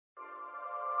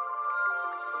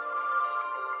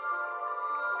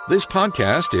This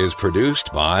podcast is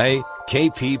produced by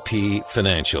KPP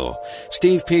Financial.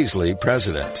 Steve Peasley,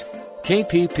 President.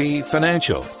 KPP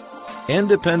Financial.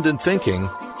 Independent thinking,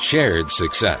 shared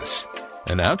success.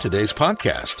 And now today's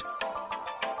podcast.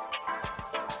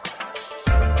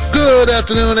 Good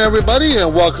afternoon, everybody,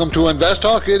 and welcome to Invest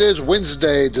Talk. It is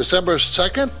Wednesday, December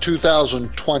 2nd,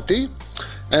 2020.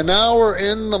 And now we're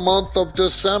in the month of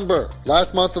December,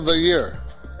 last month of the year.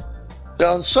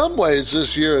 Now, in some ways,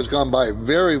 this year has gone by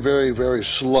very, very, very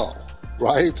slow,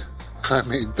 right? I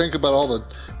mean, think about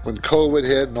when COVID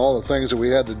hit and all the things that we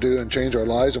had to do and change our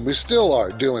lives, and we still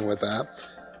are dealing with that.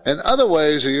 In other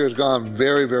ways, the year has gone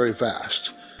very, very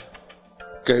fast.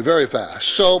 Okay, very fast.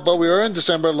 So, but we are in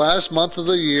December, last month of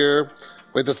the year.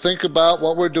 We have to think about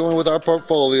what we're doing with our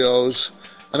portfolios.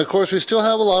 And of course, we still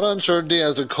have a lot of uncertainty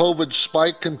as the COVID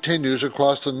spike continues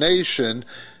across the nation.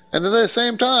 And at the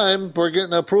same time, we're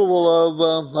getting approval of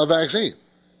a vaccine.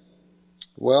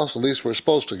 Well, at least we're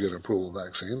supposed to get approval of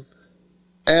vaccine.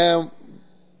 And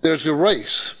there's a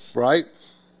race, right?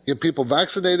 Get people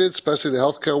vaccinated, especially the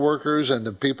healthcare workers and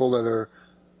the people that are,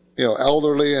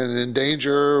 elderly and in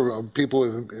danger, people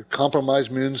with compromised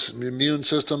immune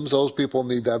systems. Those people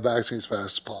need that vaccine as fast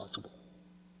as possible.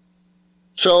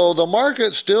 So the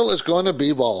market still is going to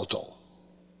be volatile.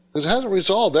 Because it hasn't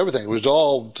resolved everything. It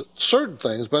resolved certain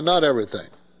things, but not everything.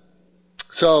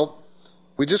 So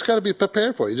we just got to be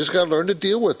prepared for it. You just got to learn to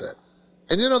deal with it.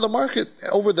 And the market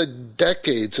over the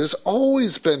decades has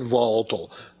always been volatile.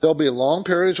 There'll be long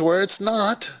periods where it's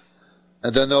not,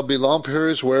 and then there'll be long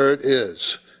periods where it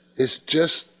is. It's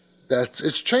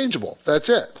changeable. That's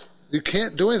it. You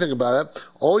can't do anything about it.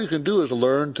 All you can do is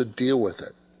learn to deal with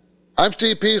it. I'm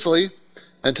Steve Peasley.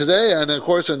 And today, and of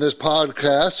course in this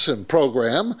podcast and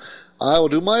program, I will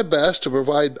do my best to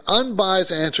provide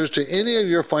unbiased answers to any of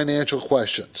your financial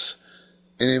questions.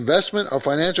 Any investment or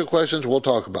financial questions we'll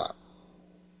talk about.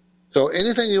 So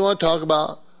anything you want to talk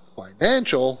about,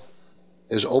 financial,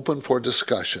 is open for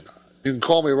discussion. You can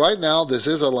call me right now. This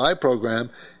is a live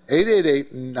program.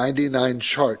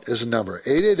 888-99-CHART is the number.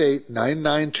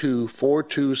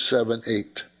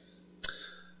 888-992-4278.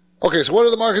 Okay, so what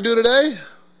did the market do today?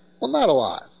 Well, not a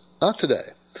lot. Not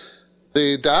today.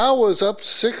 The Dow was up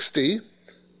 60,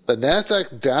 the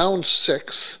NASDAQ down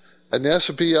 6, and the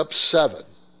S&P up 7.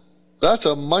 That's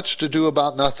a much to do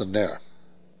about nothing there.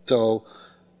 So,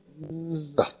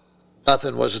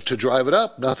 nothing was to drive it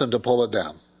up, nothing to pull it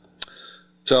down.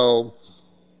 So,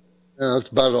 that's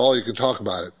about all you can talk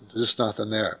about it. Just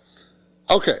nothing there.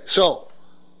 Okay, so,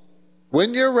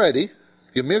 when you're ready,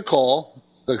 give me a call.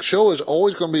 The show is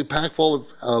always going to be packed full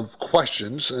of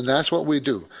questions, and that's what we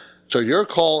do. So your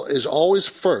call is always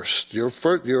first. Your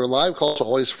live call is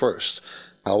always first.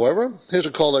 However, here's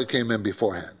a call that came in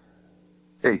beforehand.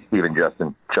 Hey, Steve and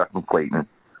Justin. Chuck and Clayton.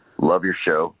 Love your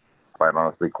show. Quite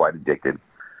honestly, quite addicted.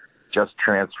 Just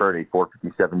transferred a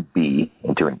 457B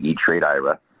into an E-Trade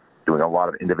IRA. Doing a lot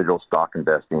of individual stock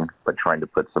investing, but trying to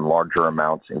put some larger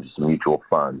amounts into some mutual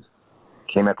funds.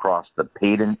 Came across the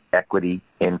Payden Equity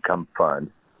Income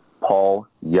Fund, Paul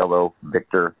Yellow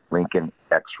Victor Lincoln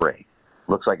X-Ray.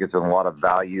 Looks like it's in a lot of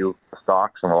value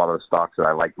stocks and a lot of the stocks that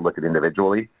I like to look at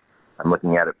individually. I'm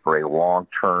looking at it for a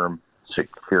long-term,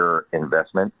 secure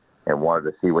investment and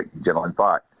wanted to see what you gentlemen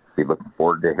thought. Be looking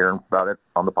forward to hearing about it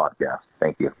on the podcast.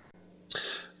 Thank you.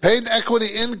 Payden Equity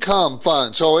Income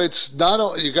Fund. So it's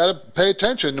not, you got to pay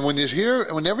attention.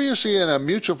 Whenever you see in a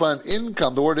mutual fund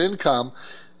income, the word income,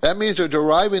 that means they're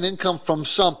deriving income from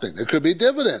something. It could be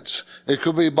dividends. It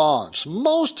could be bonds.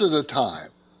 Most of the time,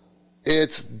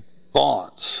 it's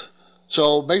bonds.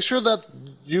 So make sure that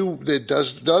it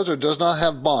does or does not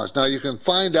have bonds. Now, you can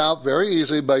find out very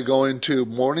easily by going to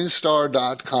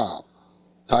Morningstar.com.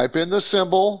 Type in the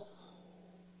symbol,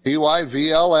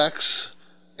 PYVLX,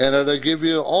 and it'll give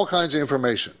you all kinds of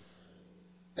information.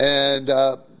 And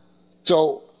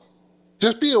so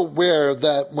just be aware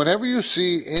that whenever you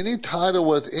see any title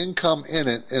with income in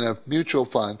it in a mutual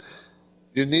fund,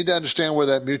 you need to understand where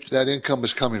that income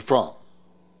is coming from.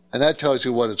 And that tells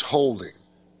you what it's holding.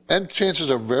 And chances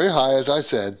are very high, as I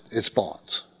said, it's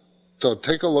bonds. So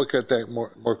take a look at that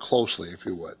more closely, if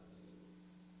you would.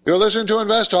 You're listening to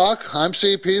Invest Talk. I'm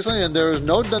Steve Peasley, and there is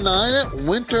no denying it.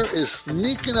 Winter is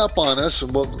sneaking up on us.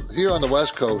 Well, here on the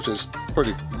West Coast, it's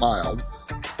pretty mild,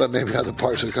 but maybe other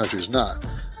parts of the country is not.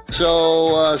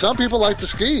 So some people like to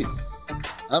ski.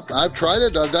 I've tried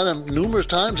it. I've done it numerous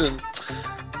times, and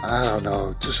I don't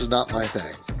know. This is not my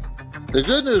thing. The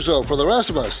good news, though, for the rest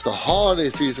of us, the holiday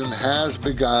season has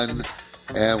begun,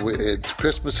 and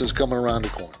Christmas is coming around the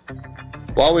corner.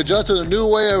 While we adjust to the new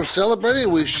way of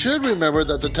celebrating, we should remember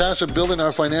that the task of building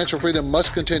our financial freedom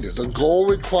must continue. The goal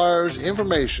requires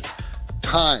information,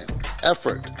 time,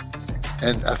 effort,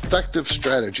 and effective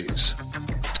strategies.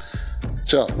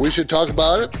 So we should talk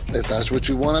about it. If that's what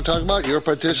you want to talk about, your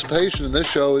participation in this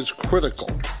show is critical.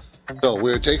 So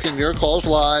we're taking your calls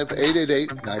live,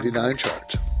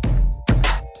 888-99-CHART.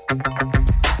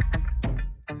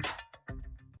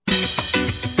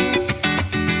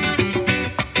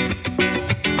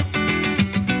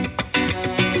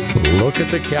 Look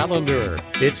at the calendar.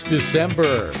 It's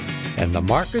December, and the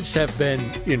markets have been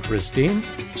interesting.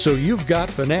 So you've got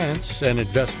finance and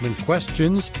investment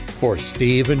questions for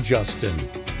Steve and Justin.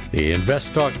 The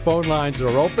Invest Talk phone lines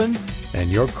are open,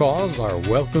 and your calls are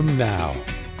welcome now.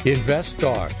 Invest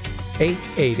Talk,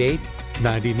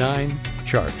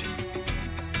 888-99-CHART.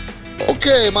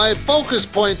 Okay, my focus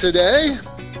point today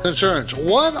concerns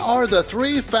what are the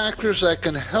 3 factors that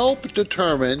can help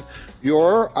determine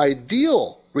your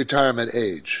ideal retirement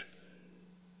age?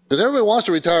 Because everybody wants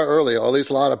to retire early, or at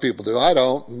least a lot of people do. I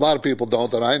don't. A lot of people don't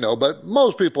that I know, but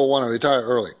most people want to retire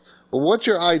early. But what's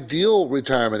your ideal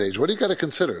retirement age? What do you got to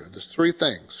consider? There's 3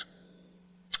 things,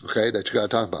 okay, that you got to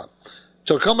talk about.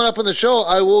 So coming up in the show,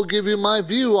 I will give you my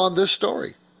view on this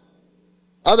story.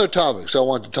 Other topics I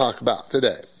want to talk about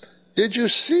today. Did you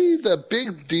see the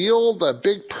big deal, the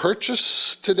big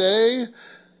purchase today?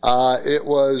 It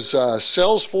was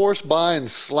Salesforce buying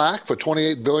Slack for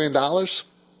 $28 billion. I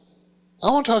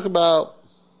want to talk about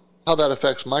how that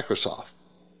affects Microsoft.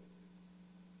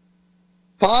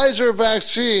 Pfizer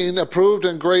vaccine approved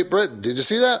in Great Britain. Did you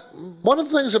see that? One of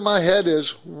the things in my head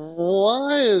is,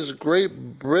 why is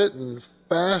Great Britain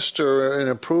faster in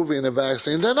approving a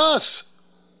vaccine than us?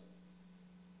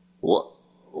 What?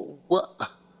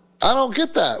 I don't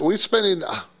get that. We're spending...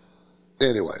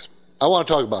 Anyways, I want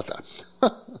to talk about that.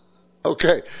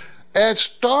 Okay. And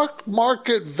stock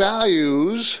market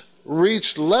values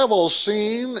reached levels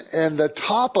seen in the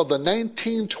top of the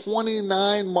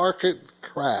 1929 market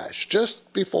crash,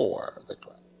 just before the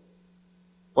crash.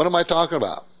 What am I talking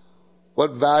about?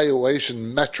 What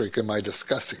valuation metric am I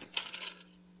discussing?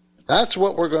 That's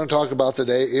what we're going to talk about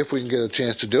today if we can get a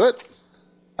chance to do it.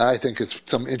 I think it's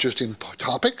some interesting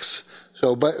topics.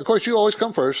 But of course, you always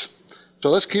come first. So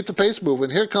let's keep the pace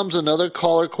moving. Here comes another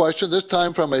caller question, this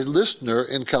time from a listener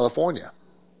in California.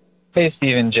 Hey,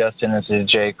 Steve and Justin. This is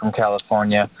Jake from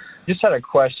California. Just had a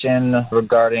question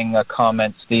regarding a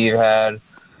comment Steve had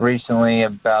recently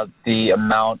about the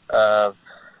amount of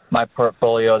my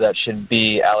portfolio that should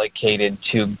be allocated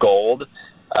to gold.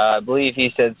 I believe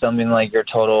he said something like your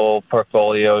total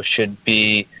portfolio should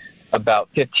be about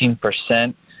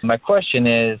 15%. My question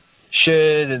is,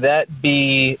 should that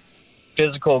be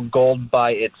physical gold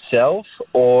by itself,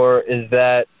 or is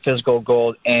that physical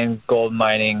gold and gold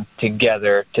mining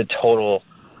together to total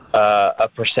a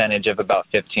percentage of about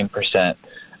 15%?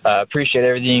 Appreciate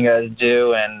everything you guys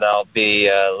do, and I'll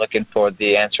be looking for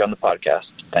the answer on the podcast.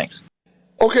 Thanks.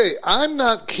 Okay, I'm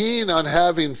not keen on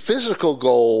having physical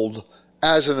gold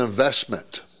as an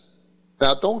investment.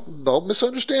 Now, don't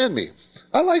misunderstand me.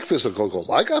 I like physical gold.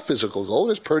 I got physical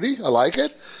gold. It's pretty. I like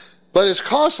it. But it's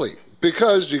costly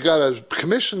because you got a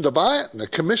commission to buy it and a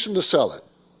commission to sell it.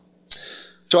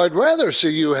 So I'd rather see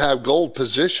you have gold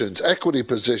positions, equity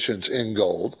positions in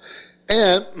gold.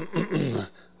 And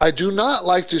I do not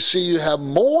like to see you have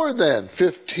more than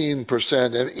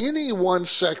 15% in any one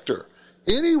sector,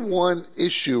 any one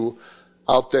issue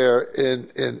out there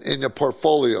in your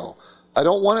portfolio. I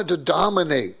don't want it to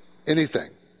dominate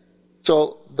anything.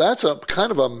 So that's a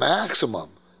kind of a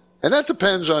maximum. And that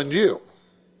depends on you.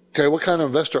 Okay, what kind of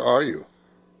investor are you?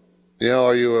 You know,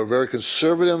 are you a very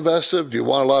conservative investor? Do you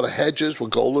want a lot of hedges? Well,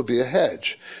 gold would be a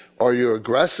hedge. Are you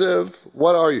aggressive?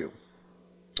 What are you?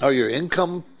 Are you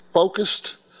income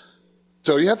focused?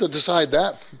 So you have to decide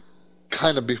that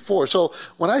kind of before. So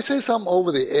when I say something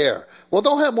over the air, well,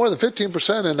 don't have more than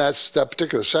 15% in that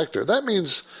particular sector. That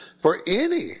means for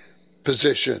any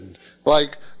position,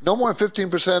 like no more than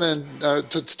 15% in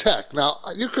to tech. Now,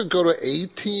 you could go to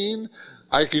 18.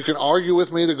 You can argue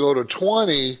with me to go to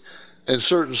 20 in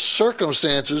certain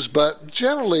circumstances, but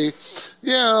generally,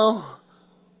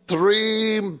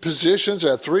 3 positions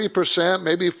at 3%,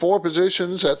 maybe 4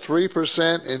 positions at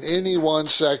 3% in any one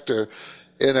sector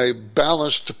in a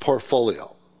balanced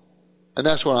portfolio. And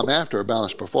that's what I'm after, a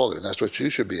balanced portfolio. And that's what you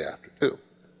should be after, too.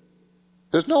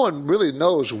 Because no one really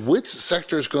knows which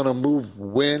sector is going to move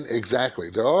when exactly.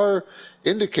 There are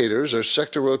indicators, there's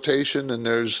sector rotation, and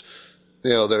there's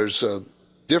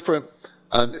different,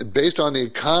 based on the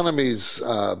economy's,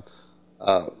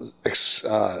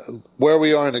 where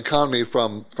we are in the economy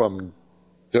from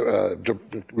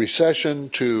recession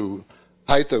to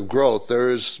height of growth, there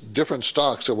is different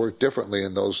stocks that work differently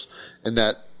in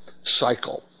that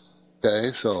cycle. Okay,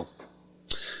 so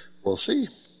we'll see.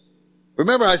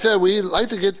 Remember, I said we like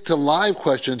to get to live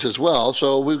questions as well,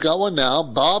 so we've got one now.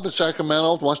 Bob in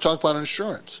Sacramento wants to talk about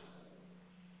insurance.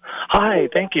 Hi,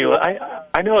 thank you.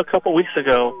 I know a couple weeks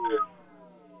ago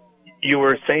you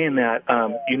were saying that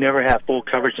you never have full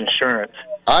coverage insurance.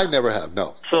 I never have,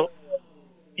 no. So,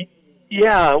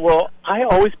 yeah, well, I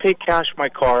always pay cash for my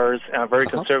cars, and I'm very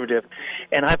conservative,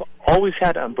 and I've always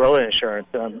had umbrella insurance.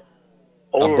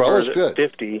 Umbrella's good.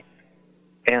 50,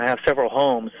 and I have several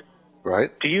homes. Right.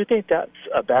 Do you think that's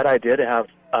a bad idea to have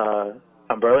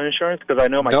umbrella insurance? Because I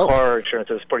know my car insurance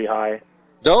is pretty high.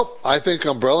 Nope. I think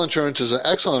umbrella insurance is an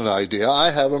excellent idea. I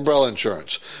have umbrella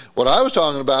insurance. What I was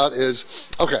talking about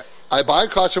is, okay, I buy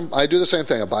cars. I do the same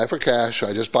thing. I buy for cash.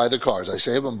 I just buy the cars. I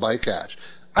save and buy cash.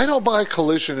 I don't buy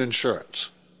collision insurance.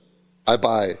 I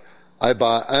buy,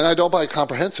 and I don't buy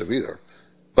comprehensive either.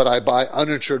 But I buy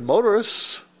uninsured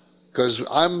motorists because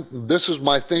this is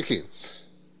my thinking.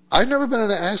 I've never been in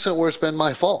an accident where it's been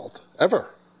my fault,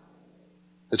 ever.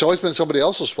 It's always been somebody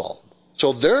else's fault.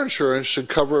 So their insurance should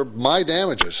cover my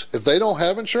damages. If they don't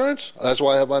have insurance, that's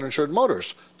why I have uninsured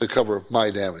motorists to cover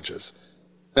my damages.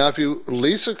 Now, if you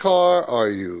lease a car or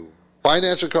you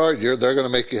finance a car, they're going to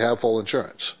make you have full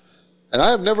insurance. And I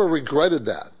have never regretted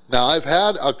that. Now, I've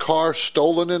had a car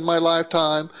stolen in my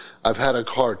lifetime. I've had a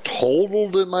car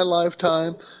totaled in my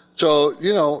lifetime. So,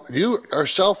 you are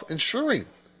self-insuring.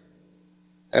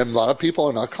 And a lot of people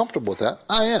are not comfortable with that.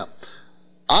 I am.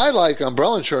 I like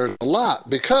umbrella insurance a lot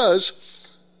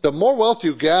because the more wealth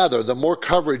you gather, the more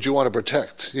coverage you want to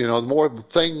protect. The more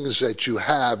things that you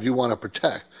have, you want to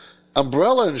protect.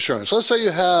 Umbrella insurance, let's say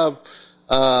you have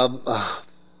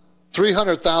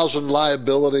 $300,000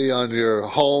 liability on your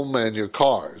home and your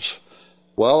cars.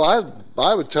 Well,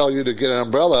 I would tell you to get an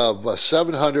umbrella of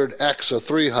 700x of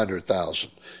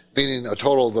 300,000, meaning a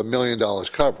total of $1 million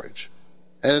coverage.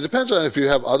 And it depends on if you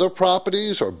have other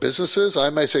properties or businesses. I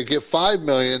may say get $5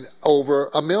 million over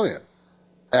 $1 million,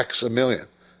 x $1 million.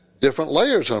 Different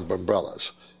layers of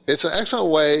umbrellas. It's an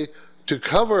excellent way to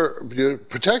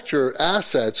protect your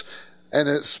assets, and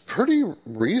it's pretty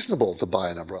reasonable to buy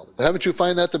an umbrella. Haven't you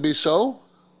find that to be so?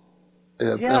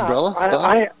 Umbrella?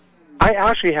 I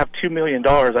actually have $2 million.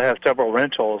 I have several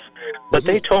rentals, but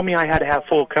they told me I had to have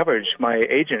full coverage. My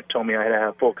agent told me I had to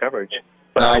have full coverage,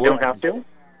 but I don't have to.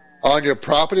 On your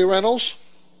property rentals?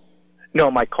 No,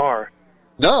 my car.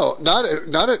 No, no,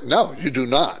 you do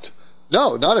not.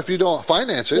 No, not if you don't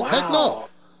finance it. Wow. Heck no.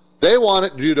 They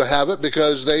want you to have it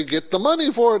because they get the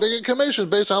money for it. They get commissions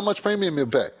based on how much premium you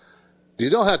pay. You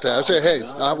don't have to have it. Say, hey,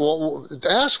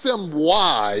 ask them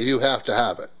why you have to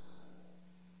have it.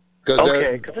 Because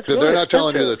they're not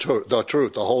telling you the truth,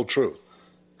 the whole truth.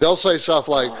 They'll say stuff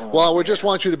like, well, we just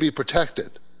want you to be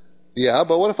protected. Yeah,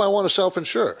 but what if I want to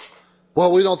self-insure?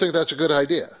 Well, we don't think that's a good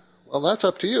idea. Well, that's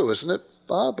up to you, isn't it,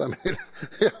 Bob? I mean,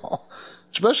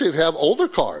 especially if you have older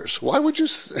cars. Why would you,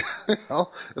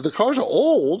 if the cars are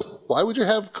old, why would you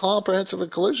have comprehensive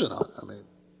and collision on it? I mean,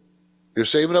 you're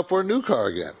saving up for a new car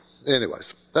again.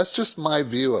 Anyways, that's just my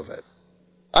view of it.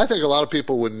 I think a lot of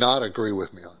people would not agree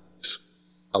with me on this.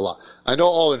 A lot. I know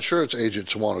all insurance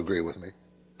agents won't agree with me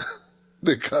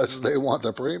because they want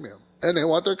the premium and they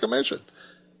want their commission.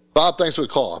 Bob, thanks for the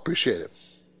call. I appreciate it.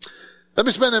 Let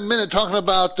me spend a minute talking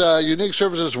about unique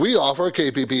services we offer at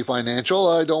KPP Financial.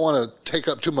 I don't want to take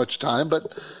up too much time,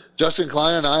 but Justin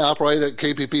Klein and I operate at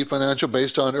KPP Financial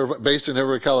based in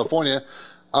Irvine, California,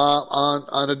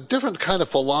 on a different kind of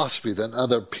philosophy than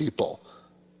other people.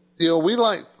 We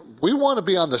want to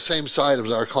be on the same side as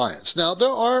our clients. Now, there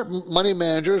are money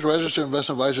managers, registered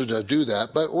investment advisors that do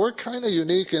that, but we're kind of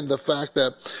unique in the fact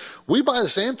that we buy the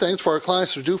same things for our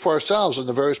clients to do for ourselves in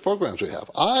the various programs we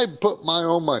have. I put my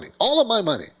own money, all of my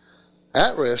money,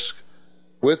 at risk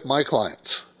with my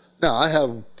clients. Now, I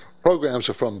have programs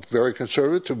from very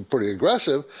conservative to pretty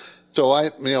aggressive. So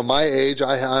my age,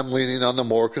 I'm leaning on the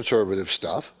more conservative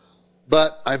stuff,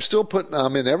 but I'm still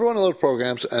I'm in every one of those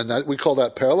programs, and we call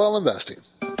that parallel investing.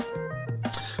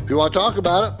 If you want to talk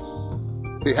about it,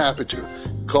 be happy to.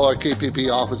 Call our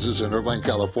KPP offices in Irvine,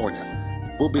 California.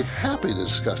 We'll be happy to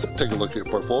discuss it. Take a look at your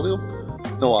portfolio.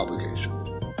 No obligation.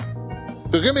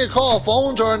 So give me a call.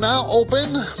 Phones are now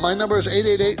open. My number is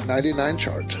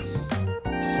 888-99-CHART.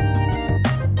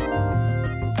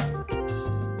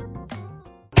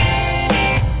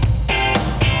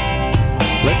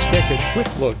 Let's take a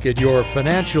quick look at your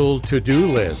financial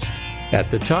to-do list. At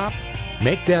the top,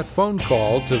 make that phone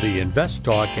call to the Invest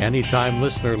Talk Anytime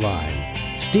listener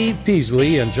line, Steve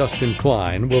Peasley and Justin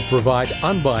Klein will provide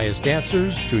unbiased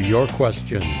answers to your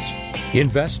questions.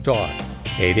 Invest Talk,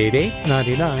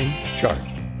 888-99-CHART.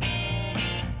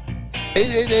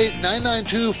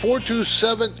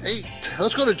 888-992-4278.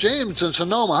 Let's go to James in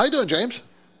Sonoma. How you doing, James?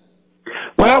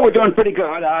 Well, we're doing pretty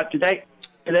good. Today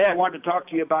I wanted to talk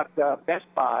to you about Best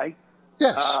Buy.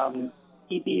 Yes.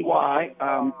 EBY.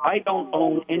 I don't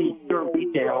own any pure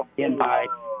retail in my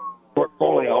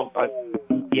portfolio,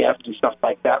 ETFs and stuff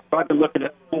like that. So I've been looking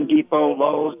at Home Depot,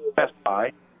 Lowe's, Best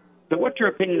Buy. So what's your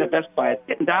opinion of Best Buy? It's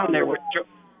getting down there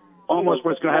almost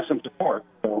where it's going to have some support.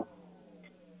 So.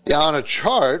 Yeah, on a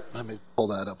chart, let me pull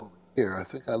that up over here. I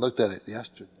think I looked at it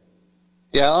yesterday.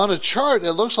 Yeah, on a chart,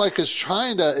 it looks like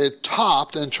it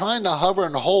topped and trying to hover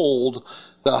and hold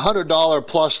the $100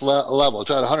 plus level. It's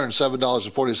at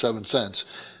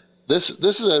 $107.47. This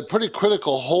is a pretty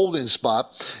critical holding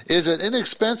spot. Is it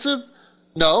inexpensive?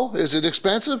 No. Is it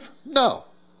expensive? No.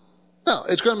 No,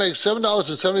 it's going to make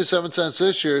 $7.77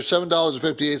 this year,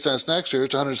 $7.58 next year.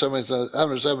 It's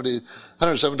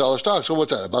 $107 stock. So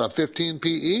what's that, about a 15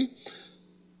 PE?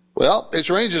 Well, its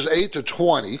range is 8 to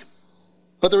 20,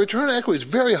 but the return on equity is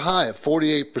very high at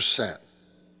 48%.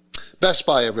 Best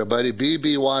Buy, everybody,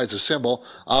 BBY is a symbol,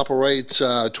 operates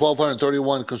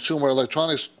 1,231 consumer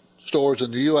electronics stores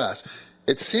in the U.S.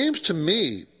 It seems to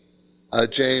me,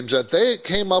 James, that they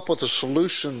came up with a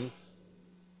solution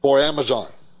for Amazon.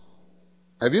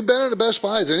 Have you been in a Best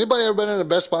Buy? Has anybody ever been in a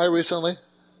Best Buy recently?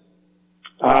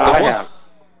 I have.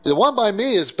 The one by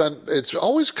me it's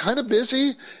always kind of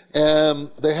busy, and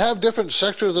they have different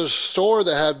sectors of the store.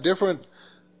 They have different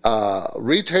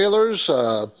retailers.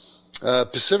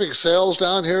 Pacific Sales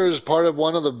down here is part of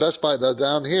one of the Best Buy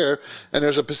down here, and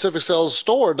there's a Pacific Sales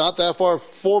store not that far,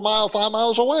 5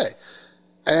 miles away.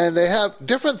 And they have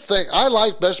different things. I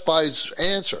like Best Buy's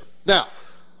answer. Now,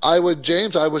 I would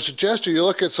suggest you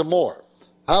look at some more.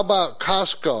 How about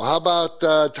Costco? How about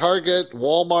Target,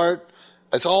 Walmart?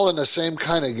 It's all in the same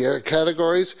kind of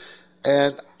categories.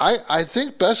 And I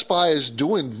think Best Buy is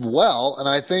doing well, and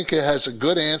I think it has a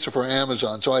good answer for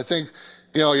Amazon. So I think,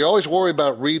 you're always worried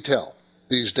about retail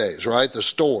these days, right? The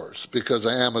stores, because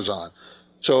of Amazon.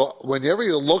 So whenever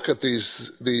you look at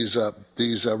these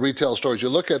retail stores, you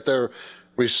look at their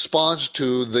response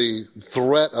to the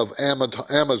threat of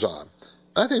Amazon.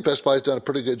 I think Best Buy's done a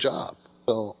pretty good job.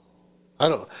 So I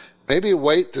don't know. Maybe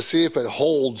wait to see if it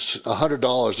holds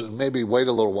 $100 and maybe wait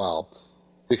a little while,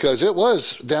 because it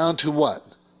was down to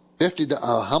what?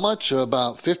 How much?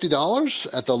 About $50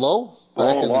 at the low?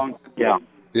 Yeah.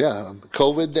 Yeah,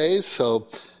 COVID days. So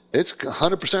it's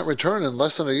 100% return in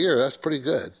less than a year. That's pretty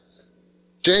good.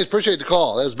 James, appreciate the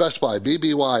call. That was Best Buy,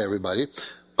 BBY, everybody.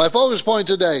 My focus point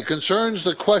today concerns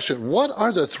the question, what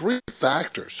are the three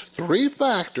factors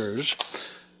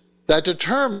that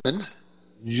determine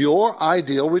your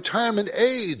ideal retirement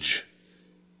age?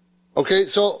 Okay,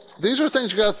 so these are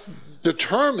things you got to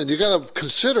determine. You got to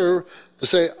consider to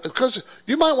say, because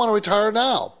you might want to retire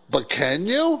now, but can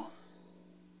you?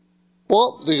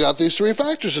 Well, you got these three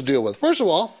factors to deal with. First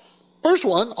one,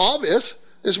 obvious,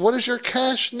 is what is your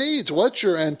cash needs? What's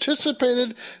your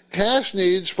anticipated cash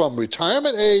needs from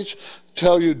retirement age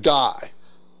till you die?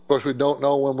 Of course, we don't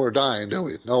know when we're dying, do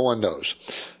we? No one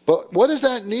knows. But what does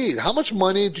that need? How much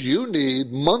money do you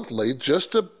need monthly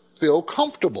just to feel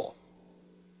comfortable?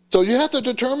 So you have to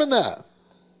determine that.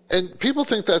 And people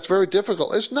think that's very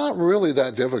difficult. It's not really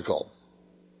that difficult.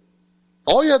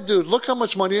 All you have to do is look how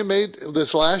much money you made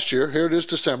this last year. Here it is,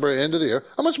 December, end of the year.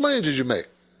 How much money did you make?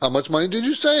 How much money did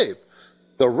you save?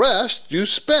 The rest you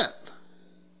spent.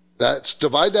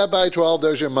 Divide that by 12,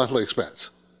 there's your monthly expense.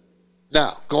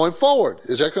 Now, going forward,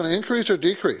 is that going to increase or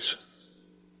decrease?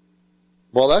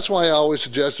 Well, that's why I always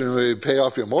suggest you pay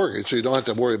off your mortgage so you don't have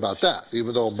to worry about that,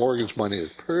 even though mortgage money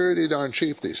is pretty darn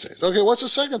cheap these days. Okay, what's the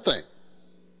second thing?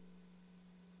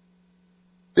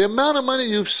 The amount of money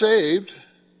you've saved,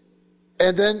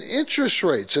 and then interest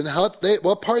rates and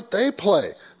what part they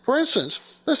play. For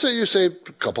instance, let's say you saved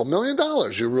a couple $1 million.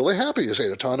 You're really happy. You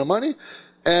saved a ton of money,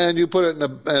 and you put it in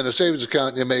a savings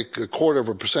account, and you make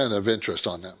 0.25% of interest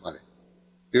on that money.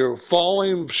 You're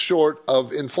falling short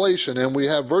of inflation, and we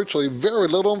have virtually very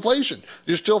little inflation.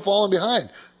 You're still falling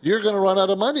behind. You're going to run out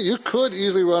of money. You could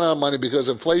easily run out of money because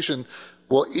inflation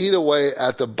will eat away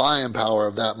at the buying power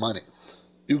of that money.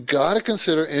 You've got to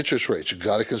consider interest rates. You've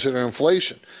got to consider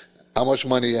inflation, how much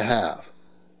money you have.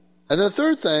 And the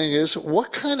third thing is,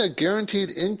 what kind of guaranteed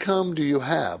income do you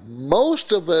have?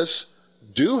 Most of us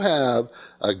do have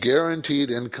a guaranteed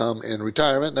income in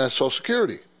retirement, and that's Social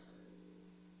Security.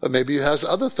 But maybe you have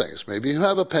other things. Maybe you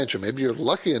have a pension. Maybe you're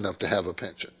lucky enough to have a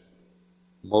pension.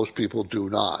 Most people do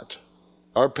not.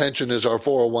 Our pension is our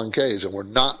 401ks, and we're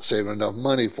not saving enough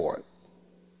money for it.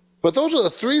 But those are the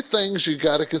three things you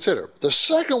got to consider. The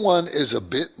second one is a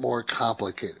bit more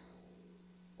complicated.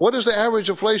 What is the average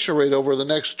inflation rate over the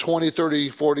next 20, 30,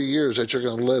 40 years that you're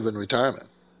going to live in retirement?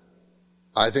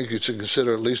 I think you should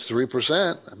consider at least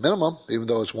 3% minimum, even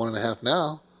though it's 1.5%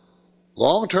 now.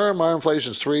 Long term, our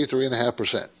inflation is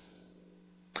 3.5%.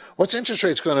 What's interest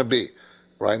rates going to be?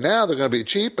 Right now, they're going to be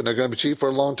cheap, and they're going to be cheap for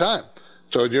a long time.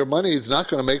 So your money is not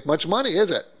going to make much money,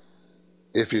 is it?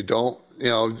 If you don't,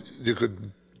 you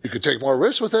could take more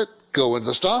risk with it, go into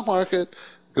the stock market,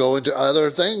 go into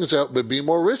other things that would be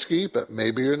more risky, but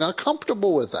maybe you're not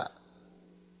comfortable with that.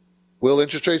 Will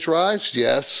interest rates rise?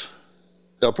 Yes.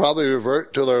 They'll probably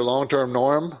revert to their long-term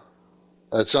norm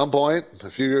at some point, a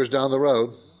few years down the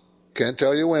road. Can't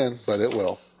tell you when, but it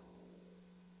will.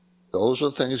 Those are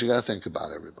the things you got to think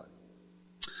about, everybody.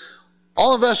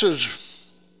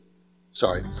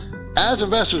 As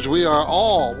investors, we are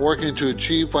all working to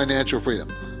achieve financial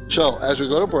freedom. So, as we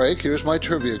go to break, here's my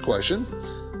trivia question.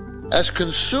 As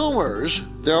consumers,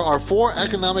 there are 4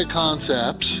 economic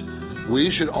concepts we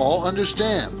should all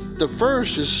understand. The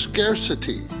first is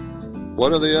scarcity.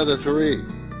 What are the other 3?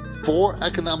 4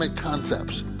 economic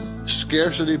concepts.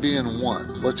 Scarcity being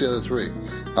one. What's the other 3?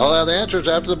 I'll have the answers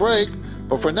after the break.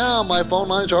 But for now, my phone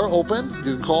lines are open.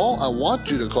 You can call. I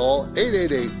want you to call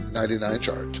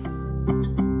 888-99-CHART.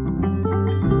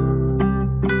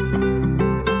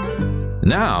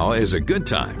 Now is a good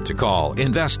time to call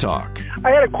Invest Talk.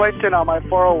 I had a question on my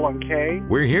 401k.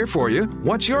 We're here for you.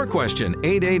 What's your question?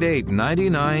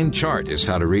 888-99-CHART is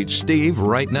how to reach Steve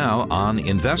right now on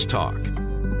Invest Talk.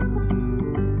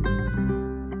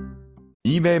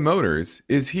 eBay Motors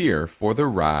is here for the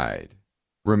ride.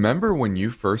 Remember when you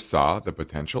first saw the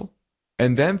potential?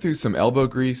 And then through some elbow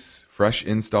grease, fresh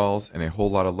installs, and a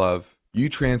whole lot of love, you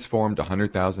transformed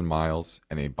 100,000 miles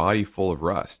and a body full of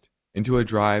rust into a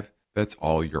drive that's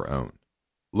all your own.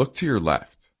 Look to your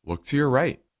left. Look to your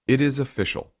right. It is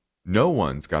official. No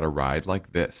one's got a ride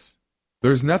like this.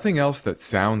 There's nothing else that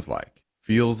sounds like,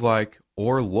 feels like,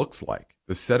 or looks like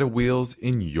the set of wheels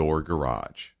in your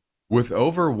garage. With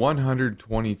over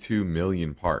 122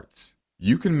 million parts,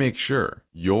 you can make sure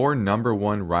your number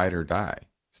one ride or die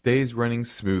stays running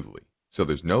smoothly, so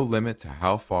there's no limit to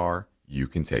how far you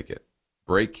can take it.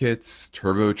 Brake kits,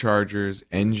 turbochargers,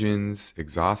 engines,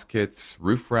 exhaust kits,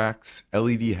 roof racks,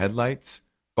 LED headlights,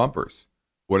 bumpers,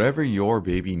 whatever your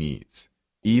baby needs,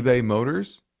 eBay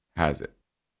Motors has it.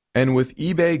 And with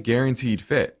eBay Guaranteed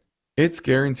Fit, it's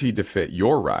guaranteed to fit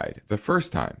your ride the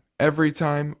first time, every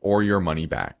time, or your money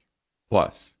back.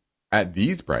 Plus, at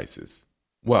these prices,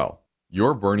 well,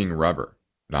 you're burning rubber,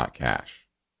 not cash.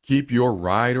 Keep your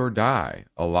ride or die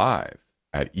alive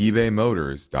at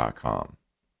ebaymotors.com.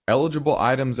 Eligible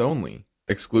items only.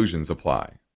 Exclusions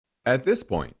apply. At this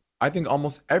point, I think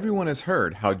almost everyone has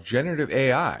heard how generative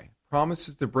AI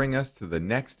promises to bring us to the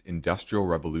next industrial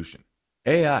revolution.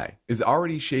 AI is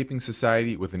already shaping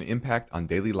society with an impact on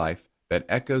daily life that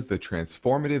echoes the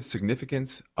transformative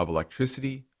significance of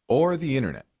electricity or the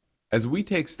internet. As we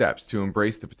take steps to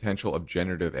embrace the potential of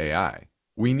generative AI,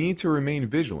 we need to remain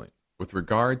vigilant with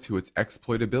regard to its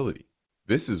exploitability.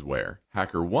 This is where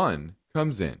HackerOne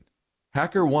comes in.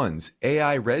 HackerOne's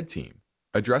AI Red Team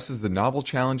addresses the novel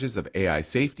challenges of AI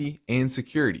safety and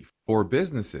security for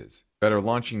businesses that are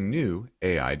launching new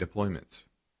AI deployments.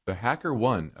 The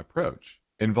HackerOne approach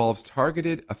involves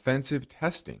targeted offensive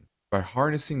testing by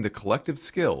harnessing the collective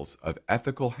skills of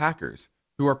ethical hackers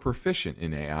who are proficient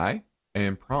in AI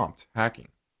and prompt hacking.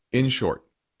 In short,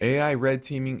 AI red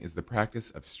teaming is the practice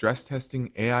of stress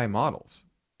testing AI models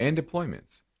and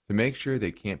deployments to make sure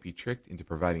they can't be tricked into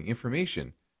providing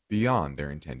information beyond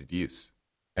their intended use,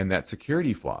 and that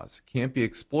security flaws can't be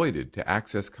exploited to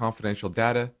access confidential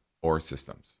data or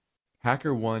systems.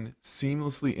 HackerOne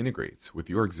seamlessly integrates with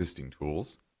your existing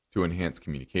tools to enhance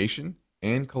communication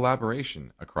and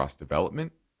collaboration across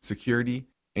development, security,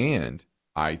 and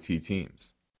IT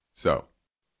teams. So,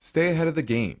 stay ahead of the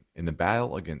game in the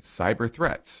battle against cyber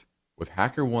threats with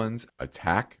HackerOne's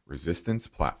attack resistance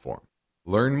platform.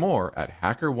 Learn more at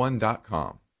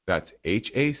hackerone.com. That's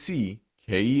HackerOne.com,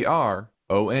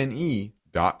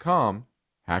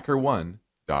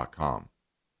 hackerone.com.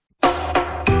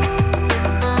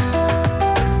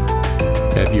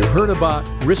 Have you heard about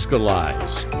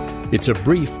Riskalyze? It's a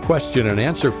brief question and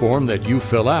answer form that you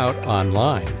fill out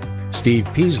online.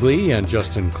 Steve Peasley and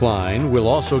Justin Klein will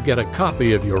also get a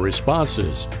copy of your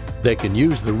responses. They can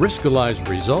use the Riskalyze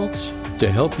results to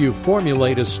help you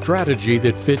formulate a strategy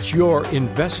that fits your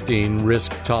investing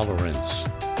risk tolerance.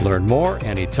 Learn more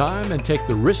anytime and take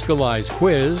the Riskalyze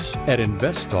quiz at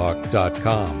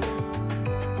investtalk.com.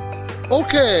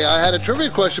 Okay, I had a trivia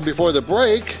question before the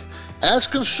break. As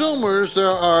consumers, there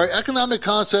are economic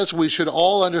concepts we should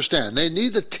all understand. They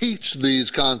need to teach these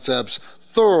concepts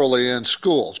thoroughly in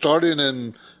school, starting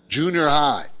in junior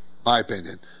high, my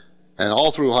opinion, and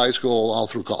all through high school, all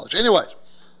through college. Anyways,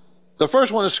 the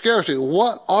first one is scarcity.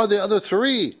 What are the other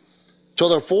three? So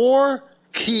there are four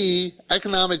key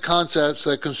economic concepts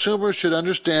that consumers should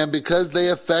understand because they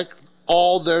affect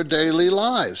all their daily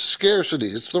lives. Scarcity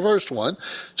is the first one.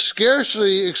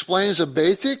 Scarcity explains a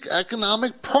basic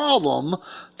economic problem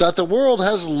that the world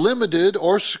has limited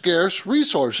or scarce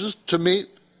resources to meet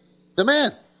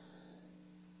demand.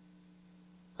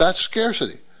 That's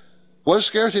scarcity. What is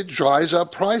scarcity? It dries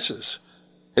up prices.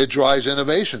 It drives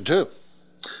innovation too.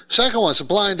 Second one,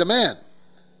 supply and demand.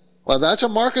 Well, that's a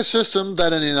market system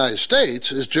that in the United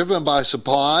States is driven by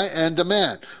supply and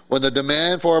demand. When the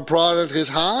demand for a product is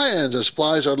high and the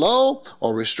supplies are low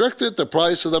or restricted, the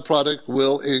price of the product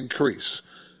will increase.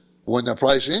 When the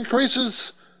price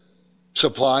increases,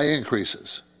 supply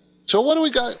increases. So what do we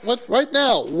got right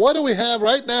now? What do we have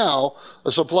right now?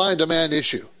 A supply and demand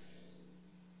issue.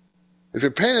 If you're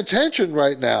paying attention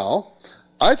right now,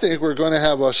 I think we're going to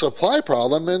have a supply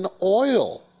problem in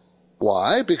oil.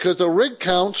 Why? Because the rig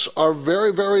counts are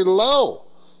very, very low.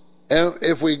 And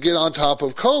if we get on top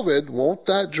of COVID, won't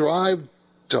that drive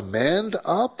demand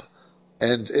up?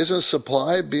 And isn't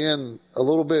supply being a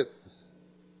little bit,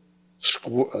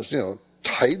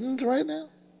 tightened right now?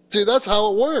 See, that's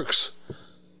how it works.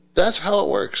 That's how it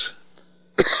works.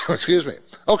 Excuse me.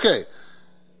 Okay.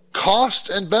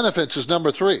 Cost and benefits is number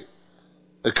 3.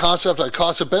 The concept of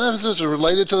cost and benefits is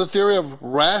related to the theory of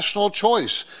rational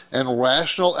choice and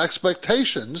rational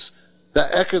expectations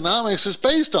that economics is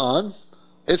based on.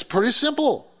 It's pretty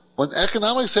simple. When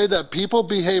economics say that people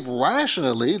behave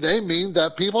rationally, they mean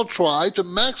that people try to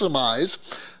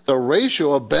maximize the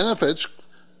ratio of benefits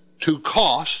to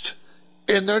cost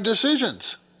in their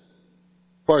decisions.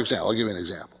 For example, I'll give you an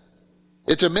example.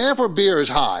 If demand for beer is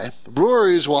high,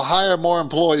 breweries will hire more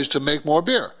employees to make more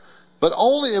beer, but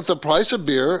only if the price of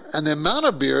beer and the amount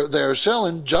of beer they are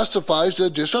selling justifies the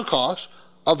additional cost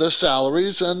of the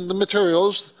salaries and the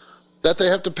materials that they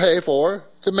have to pay for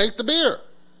to make the beer.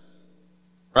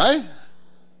 Right?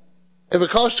 If it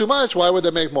costs too much, why would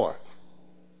they make more?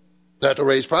 They have to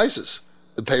raise prices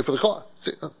to pay for the cost.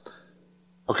 See?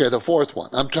 Okay, the fourth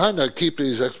one. I'm trying to keep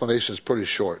these explanations pretty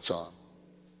short, so.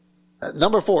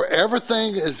 Number 4,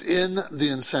 everything is in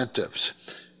the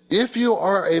incentives. If you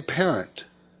are a parent,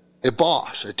 a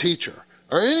boss, a teacher,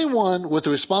 or anyone with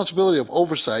the responsibility of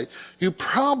oversight, you've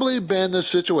probably been in the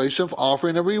situation of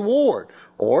offering a reward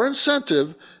or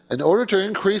incentive in order to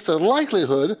increase the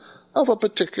likelihood of a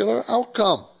particular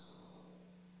outcome.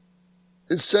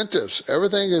 Incentives.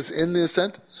 Everything is in the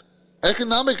incentives.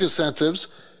 Economic incentives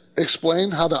explain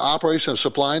how the operation of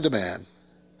supply and demand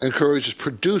encourages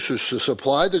producers to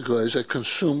supply the goods that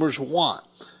consumers want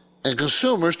and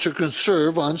consumers to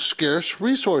conserve on scarce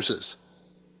resources.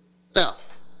 Now,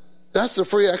 that's the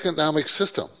free economic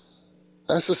system.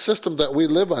 That's the system that we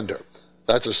live under.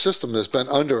 That's a system that's been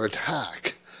under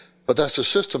attack. But that's a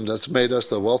system that's made us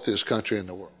the wealthiest country in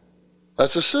the world.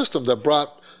 That's a system that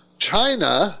brought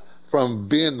China from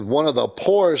being one of the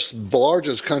poorest,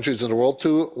 largest countries in the world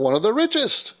to one of the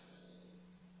richest.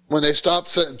 When they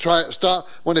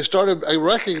when they started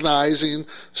recognizing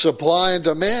supply and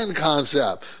demand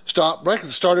concept,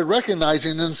 started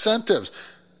recognizing incentives.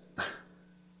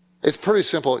 It's pretty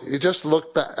simple. You just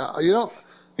look back. You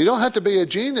don't have to be a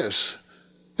genius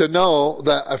to know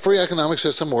that a free economic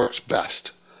system works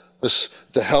best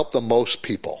to help the most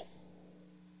people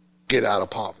get out of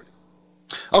poverty.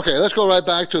 Okay, let's go right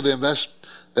back to the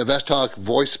Invest Talk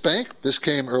voice bank. This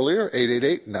came earlier,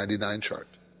 888-99-CHART.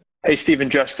 Hey, Steve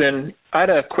and Justin. I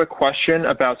had a quick question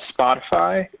about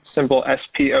Spotify, symbol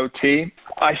SPOT.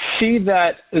 I see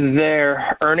that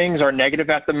their earnings are negative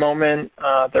at the moment.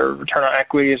 Their return on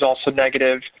equity is also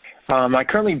negative. I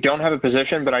currently don't have a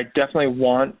position, but I definitely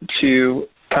want to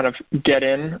kind of get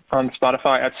in on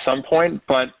Spotify at some point.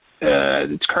 But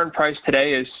its current price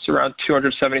today is around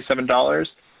 $277.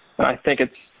 I think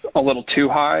it's a little too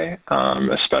high,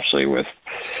 especially with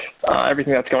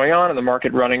everything that's going on and the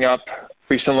market running up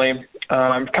recently.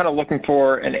 I'm kind of looking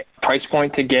for a price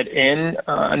point to get in.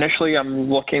 Initially, I'm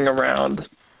looking around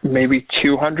maybe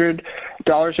 $200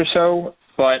 or so,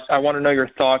 but I want to know your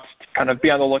thoughts, kind of be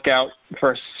on the lookout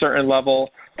for a certain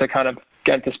level to kind of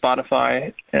get into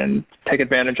Spotify and take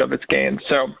advantage of its gains.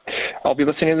 So I'll be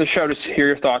listening to the show to hear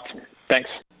your thoughts. Thanks.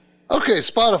 Okay,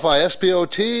 Spotify,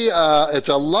 SPOT, it's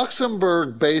a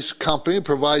Luxembourg-based company,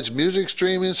 provides music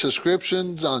streaming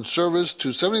subscriptions on service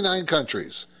to 79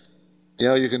 countries.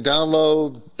 You can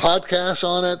download podcasts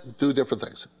on it, do different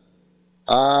things.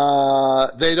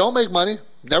 They don't make money,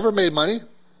 never made money,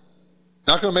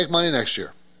 not going to make money next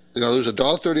year. They're going to lose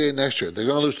 $1.38 next year. They're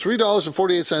going to lose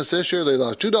 $3.48 this year. They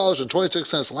lost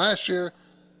 $2.26 last year.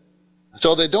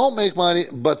 So they don't make money,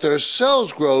 but their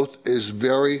sales growth is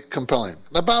very compelling.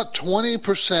 About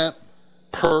 20%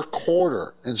 per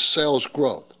quarter in sales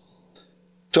growth.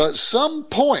 So at some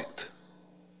point,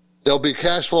 they'll be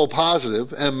cash flow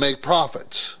positive and make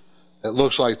profits, it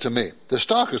looks like to me. The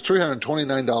stock is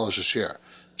 $329 a share.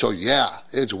 So yeah,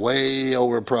 it's way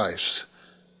overpriced.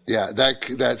 Yeah,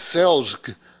 that sale,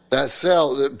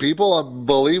 people are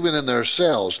believing in their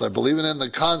sales. They're believing in the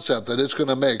concept that it's going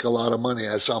to make a lot of money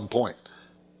at some point.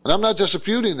 And I'm not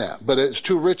disputing that, but it's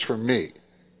too rich for me.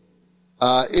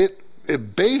 It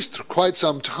based quite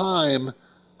some time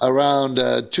around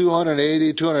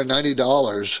 $280,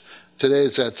 $290. Today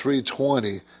it's at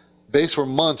 $320. Based for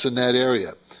months in that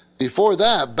area. Before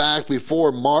that, back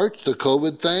before March, the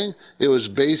COVID thing, it was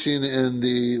basing in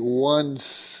the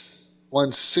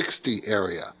 160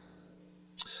 area.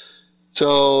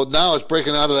 So now it's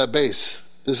breaking out of that base.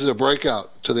 This is a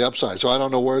breakout to the upside. So I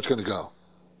don't know where it's going to go.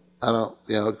 I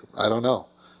don't know.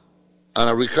 On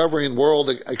a recovering world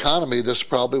economy, this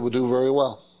probably would do very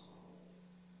well.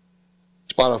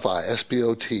 Spotify,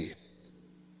 SPOT.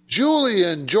 Julie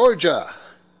in Georgia.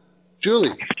 Julie.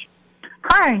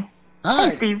 Hi. Hi.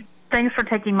 Hey, Steve. Thanks for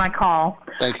taking my call.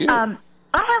 Thank you. I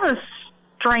have a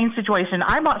strange situation.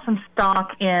 I bought some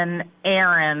stock in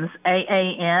Aaron's,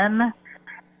 AAN,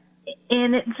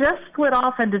 and it just split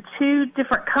off into two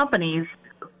different companies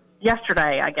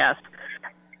yesterday, I guess.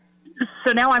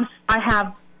 So now I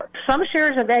have some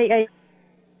shares of AAPRG,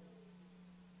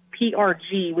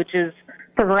 which is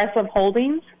Progressive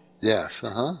Holdings. Yes,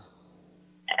 And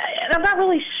I'm not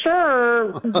really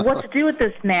sure what to do with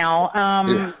this now.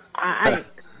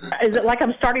 Is it like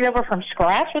I'm starting over from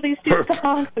scratch with these two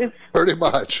stocks? Pretty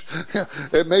much. Yeah,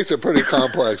 it makes it pretty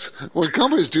complex. When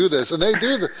companies do this, and they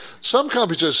do, some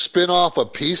companies just spin off a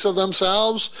piece of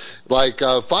themselves. Like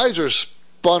Pfizer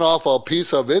spun off a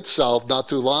piece of itself not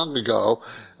too long ago,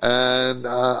 and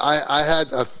I had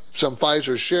some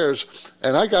Pfizer shares,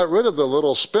 and I got rid of the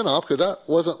little spin-off because that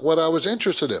wasn't what I was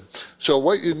interested in. So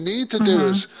what you need to do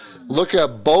is look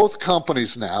at both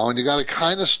companies now, and you got to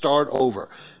kind of start over.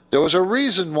 There was a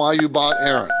reason why you bought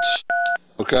Aaron's,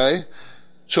 okay?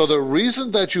 So the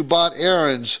reason that you bought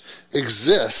Aaron's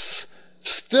exists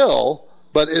still,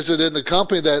 but is it in the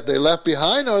company that they left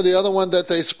behind or the other one that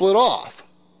they split off,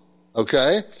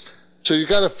 okay? So you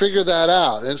got to figure that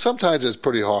out, and sometimes it's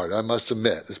pretty hard, I must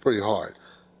admit. It's pretty hard.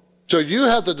 So you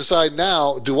have to decide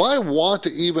now, do I want to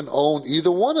even own either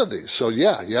one of these? So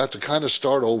yeah, you have to kind of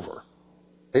start over.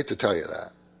 Hate to tell you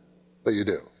that, but you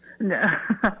do. No.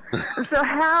 So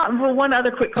one other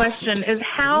quick question is,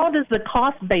 how does the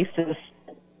cost basis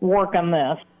work on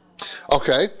this?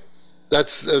 Okay,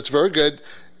 that's very good.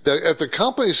 If the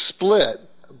company split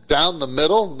down the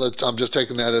middle, I'm just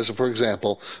taking that as for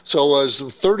example, so it was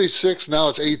 36, now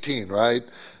it's 18, right?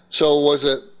 So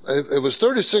it was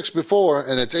 36 before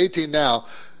and it's 18 now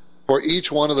for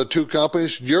each one of the two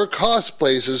companies. Your cost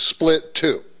basis split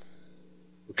too.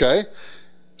 Okay?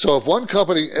 So if one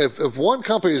company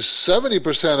is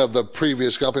 70% of the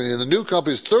previous company and the new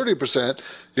company is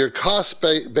 30%, your cost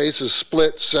base is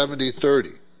split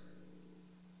 70-30.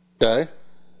 Okay?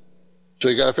 So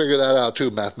you got to figure that out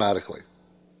too mathematically.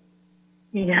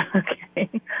 Yeah, okay.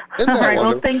 All right,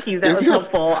 well, thank you. That was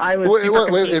helpful. I was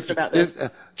confused about this.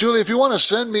 Julie, if you want to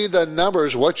send me the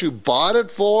numbers, what you bought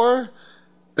it for,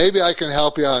 maybe I can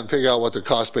help you out and figure out what the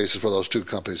cost basis for those two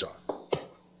companies are.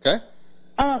 Okay?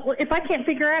 Well, if I can't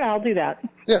figure it out, I'll do that.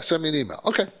 Yeah, send me an email.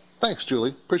 Okay. Thanks,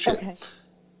 Julie. Appreciate it.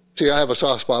 See, I have a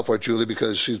soft spot for Julie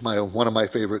because she's one of my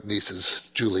favorite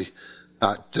nieces, Julie.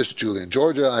 Not just Julie in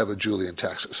Georgia. I have a Julie in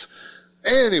Texas.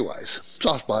 Anyways,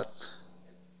 soft spot.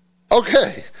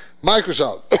 Okay,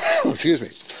 Microsoft. Excuse me.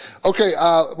 Okay,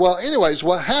 well, anyways,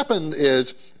 what happened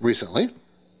is recently,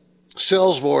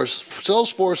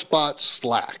 Salesforce bought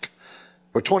Slack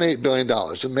for $28 billion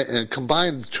and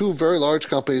combined two very large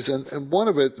companies, and one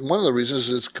of the reasons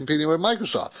is competing with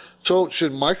Microsoft. So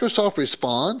should Microsoft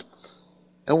respond?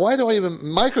 And why do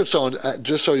Microsoft,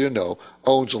 just so you know,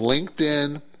 owns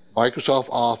LinkedIn, Microsoft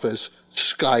Office,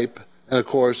 Skype, and of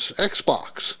course,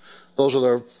 Xbox. Those are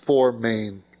their four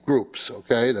main groups,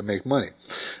 okay, that make money.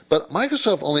 But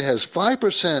Microsoft only has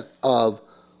 5% of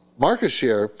market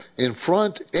share in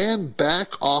front and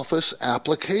back office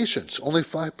applications. Only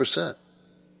 5%.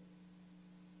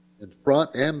 In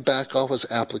front and back office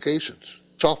applications,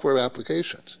 software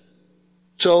applications.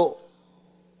 So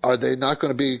are they not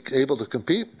going to be able to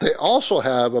compete? They also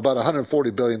have about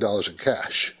 $140 billion in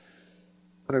cash.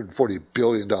 $140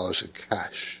 billion in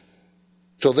cash.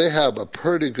 So they have a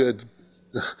pretty good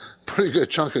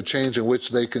chunk of change in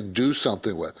which they can do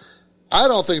something with. I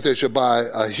don't think they should buy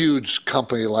a huge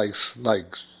company like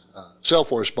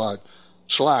Salesforce bought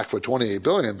Slack for $28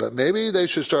 billion, but maybe they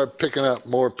should start picking up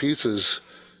more pieces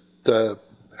to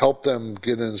help them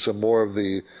get in some more of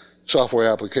the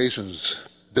software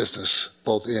applications business,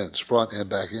 both ends, front and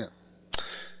back end.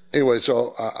 Anyway,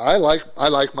 so I like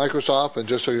Microsoft, and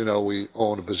just so you know, we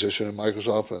own a position in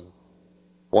Microsoft and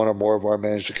one or more of our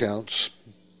managed accounts.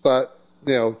 But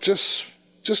just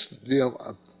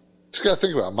got to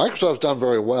think about it. Microsoft's done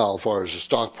very well as far as the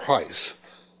stock price.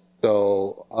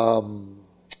 So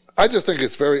I just think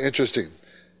it's very interesting,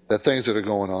 the things that are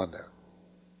going on there.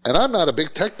 And I'm not a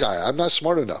big tech guy. I'm not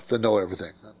smart enough to know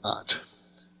everything. I'm not.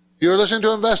 You're listening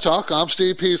to Invest Talk. I'm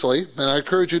Steve Peasley, and I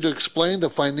encourage you to explain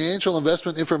the financial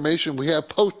investment information we have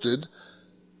posted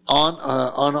on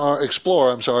our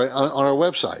Explorer, on our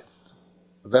website,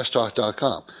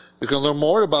 investtalk.com. You can learn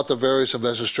more about the various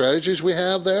investment strategies we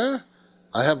have there.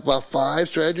 I have about 5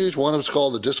 strategies. One is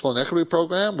called the Disciplined Equity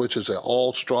Program, which is an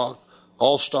all-stock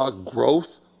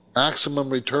growth, maximum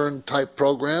return type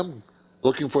program,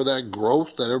 looking for that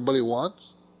growth that everybody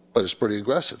wants, but it's pretty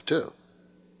aggressive too.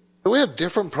 So we have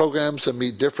different programs that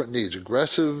meet different needs,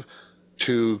 aggressive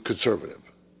to conservative.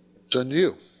 It's on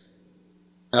you.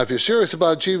 Now, if you're serious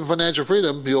about achieving financial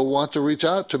freedom, you'll want to reach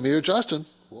out to me or Justin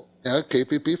at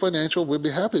KPP Financial. We'll be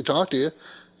happy to talk to you.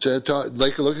 Take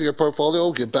a look at your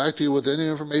portfolio, get back to you with any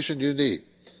information you need.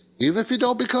 Even if you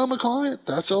don't become a client,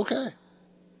 that's okay.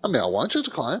 I mean, I want you as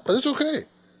a client, but it's okay.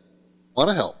 Want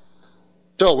to help.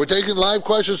 So we're taking live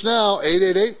questions now,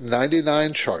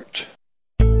 888-99-CHART.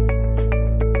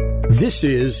 This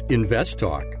is Invest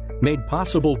Talk, made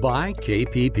possible by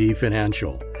KPP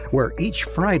Financial, where each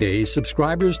Friday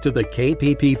subscribers to the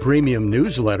KPP Premium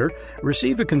newsletter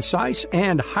receive a concise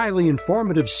and highly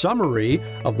informative summary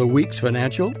of the week's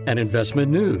financial and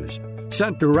investment news,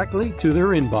 sent directly to their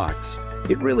inbox.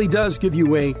 It really does give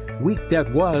you a week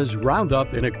that was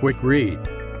roundup in a quick read.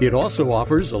 It also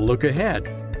offers a look ahead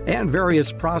and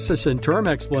various process and term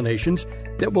explanations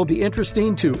that will be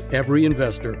interesting to every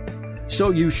investor. So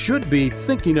you should be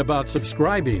thinking about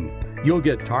subscribing. You'll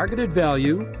get targeted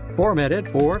value formatted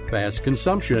for fast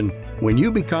consumption when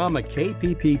you become a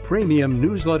KPP Premium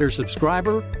newsletter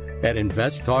subscriber at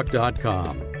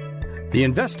investtalk.com. The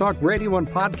Invest Talk Radio and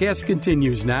podcast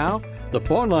continues now. The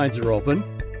phone lines are open.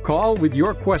 Call with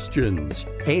your questions.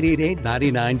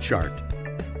 888-99-CHART.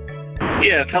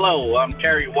 Yes, hello. I'm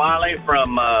Terry Wiley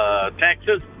from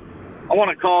Texas. I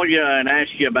want to call you and ask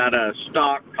you about a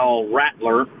stock called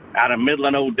Rattler out of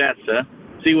Midland, Odessa.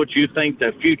 See what you think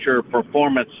the future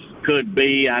performance could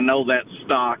be. I know that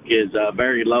stock is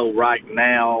very low right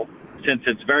now. Since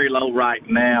it's very low right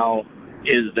now,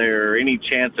 is there any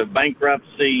chance of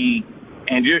bankruptcy?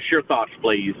 And just your thoughts,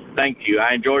 please. Thank you.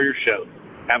 I enjoy your show.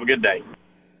 Have a good day.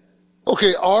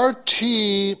 Okay,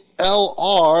 RTLR,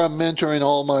 I'm mentoring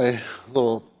all my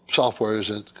little softwares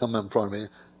that come in front of me.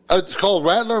 It's called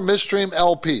Rattler Midstream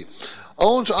LP.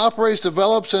 Owns, operates,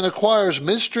 develops, and acquires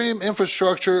midstream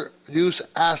infrastructure use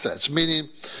assets, meaning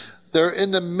they're in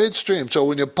the midstream. So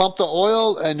when you pump the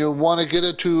oil and you want to get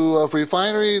it to a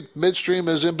refinery, midstream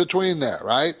is in between there,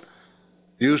 right?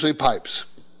 Usually pipes.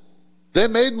 They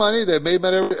made money. They've made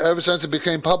money ever since it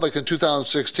became public in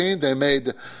 2016. They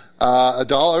made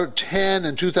 $1.10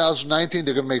 in 2019.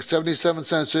 They're going to make 77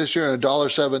 cents this year and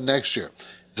 $1.07 next year.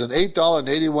 It's an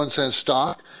 $8.81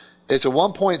 stock. It's a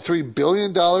 $1.3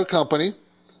 billion company.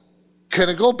 Can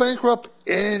it go bankrupt?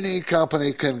 Any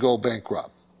company can go bankrupt.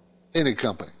 Any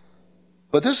company.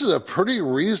 But this is a pretty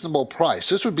reasonable price.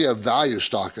 This would be a value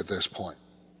stock at this point.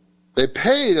 They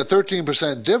paid a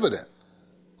 13% dividend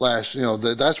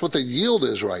that's what the yield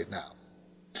is right now.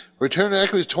 Return on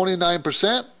equity is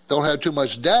 29%. Don't have too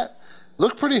much debt.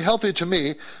 Look pretty healthy to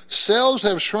me. Sales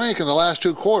have shrank in the last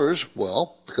 2 quarters.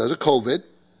 Well, because of COVID.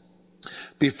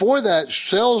 Before that,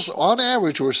 sales on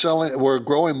average were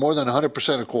growing more than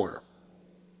 100% a quarter.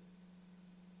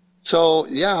 So,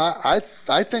 yeah, I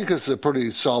think it's a pretty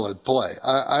solid play.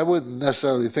 I wouldn't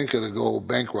necessarily think it'll go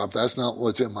bankrupt. That's not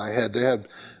what's in my head. They have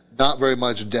not very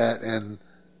much debt and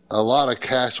a lot of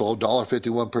cash flow,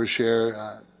 $1.51 per share.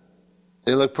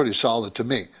 They look pretty solid to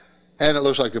me. And it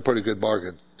looks like a pretty good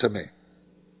bargain to me.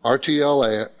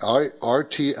 RTLR,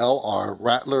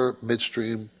 Rattler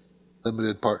Midstream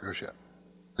Limited Partnership.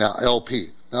 Now,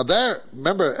 LP. Now there,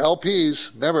 remember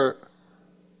LPs, remember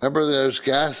there's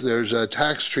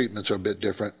tax treatments are a bit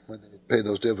different when they pay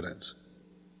those dividends.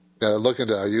 Got to look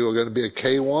into, are you going to be a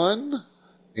K1?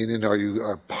 Meaning, are you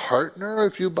a partner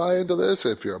if you buy into this?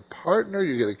 If you're a partner,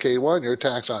 you get a K1, you're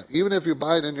taxed on, even if you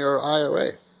buy it in your IRA.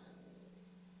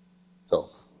 So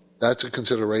that's a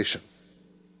consideration.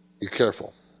 Be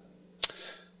careful.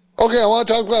 Okay, I want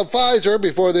to talk about Pfizer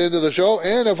before the end of the show.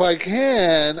 And if I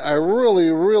can, I really,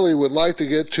 really would like to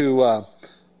get to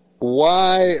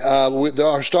why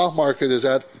our stock market is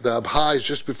at the highs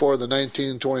just before the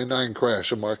 1929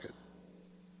 crash of market.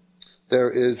 There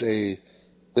is a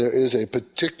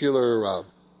particular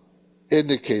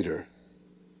indicator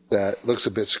that looks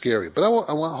a bit scary. But I want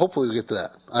hopefully to get to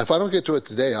that. If I don't get to it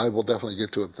today, I will definitely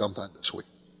get to it sometime this week.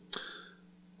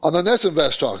 On the next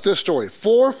Invest Talk, this story,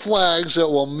 4 flags that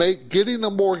will make getting the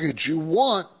mortgage you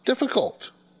want difficult.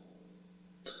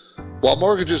 While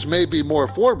mortgages may be more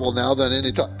affordable now than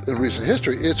any time in recent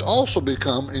history, it's also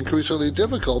become increasingly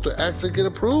difficult to actually get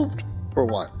approved for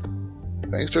one.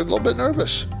 Banks are a little bit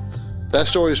nervous. That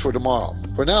story is for tomorrow.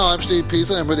 For now, I'm Steve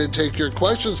Peasley. I'm ready to take your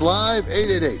questions live,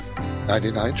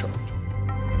 888-99-CHART.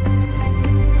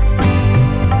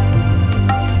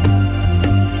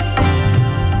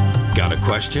 Got a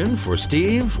question for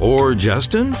Steve or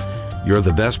Justin? You're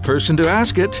the best person to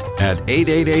ask it at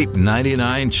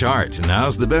 888-99-CHART.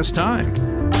 Now's the best time.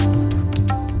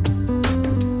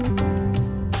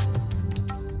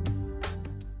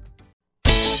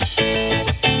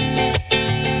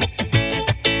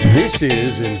 This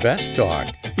is Invest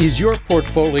Talk. Is your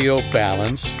portfolio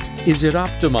balanced? Is it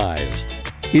optimized?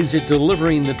 Is it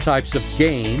delivering the types of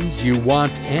gains you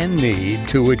want and need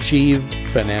to achieve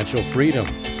financial freedom?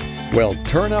 Well,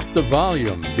 turn up the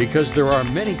volume because there are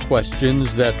many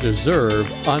questions that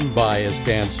deserve unbiased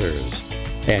answers.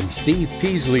 And Steve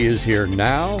Peasley is here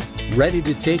now, ready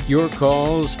to take your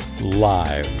calls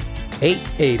live.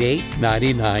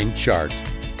 888-99-CHART.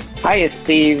 Hi,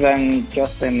 Steve and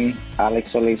Justin.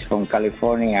 Alex Solis from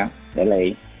California,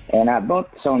 LA. And I bought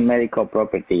some medical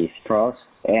properties trust,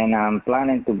 and I'm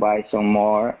planning to buy some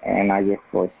more, and I just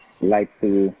would like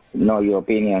to know your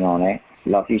opinion on it.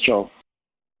 Love your show.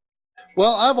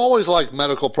 Well, I've always liked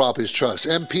Medical Properties Trust.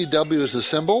 MPW is the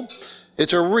symbol.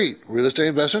 It's a REIT, Real Estate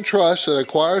Investment Trust, that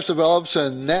acquires, develops,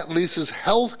 and net leases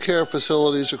healthcare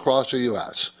facilities across the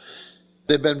U.S.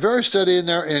 They've been very steady in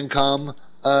their income.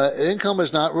 Income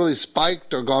has not really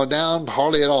spiked or gone down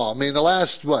hardly at all. I mean, the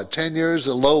last, 10 years,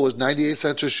 the low was 98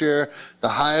 cents a share. The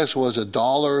highest was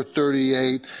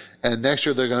 $1.38, and next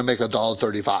year they're going to make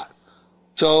 $1.35.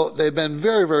 So they've been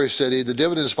very, very steady. The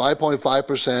dividend is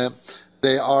 5.5%.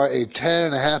 They are a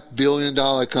 $10.5 billion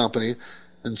company.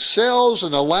 And sales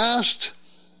in the last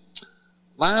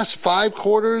 5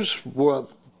 quarters,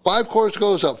 5 quarters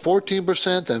ago was up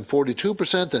 14%, then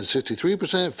 42%, then 63%,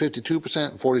 52%,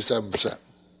 and 47%.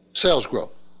 Sales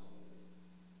growth.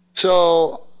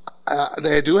 So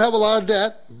they do have a lot of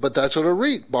debt, but that's what a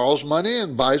REIT borrows money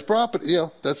and buys property.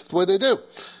 That's the way they do.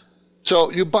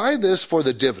 So you buy this for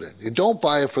the dividend. You don't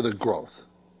buy it for the growth.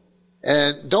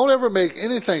 And don't ever make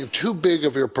anything too big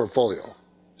of your portfolio.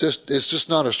 It's just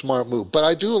not a smart move. But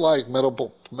I do like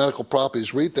Medical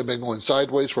Properties REIT. They've been going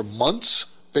sideways for months,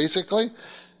 basically.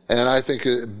 And I think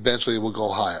eventually it will go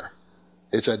higher.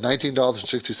 It's at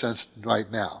 $19.60 right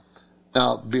now.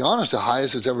 Now, to be honest, the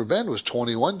highest it's ever been was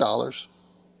 $21.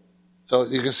 So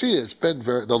you can see it's been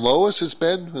the lowest it's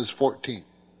been is 14.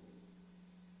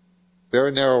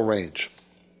 Very narrow range.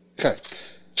 Okay.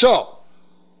 So,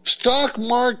 stock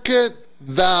market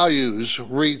values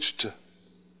reached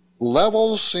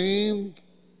levels seen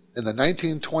in the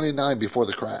 1929 before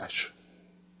the crash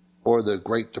or the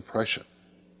Great Depression.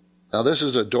 Now, this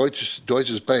is a Deutsche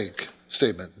Bank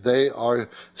statement. They are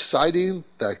citing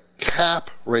the CAP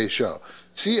ratio,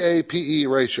 CAPE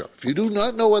ratio. If you do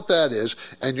not know what that is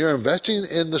and you're investing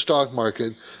in the stock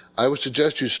market, I would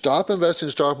suggest you stop investing in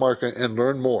the stock market and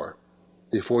learn more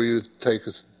before you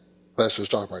invest in the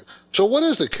stock market. So what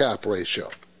is the CAP ratio?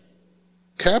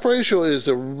 CAP ratio is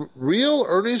the real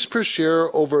earnings per share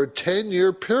over a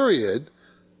 10-year period.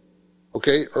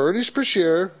 Okay, earnings per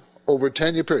share over a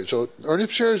 10-year period. So earnings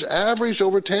per share is averaged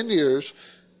over 10 years,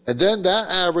 and then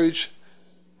that average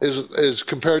is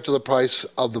compared to the price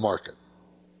of the market.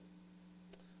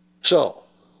 So,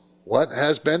 what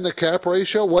has been the CAP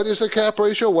ratio? What is the CAP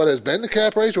ratio? What has been the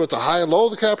CAP ratio? What's the high and low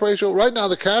of the CAP ratio? Right now,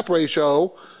 the CAP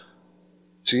ratio,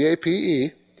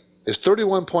 CAPE, is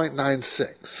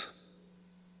 31.96.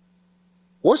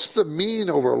 What's the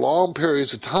mean over long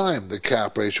periods of time the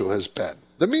CAP ratio has been?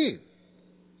 The mean,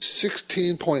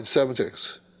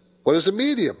 16.76. What is the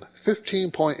median?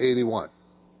 15.81.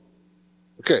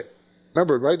 Okay,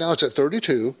 remember, right now it's at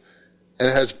 32,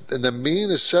 and the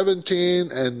mean is 17,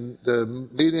 and the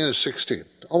median is 16.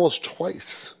 Almost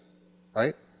twice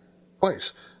right?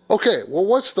 Twice. Okay, well,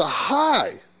 what's the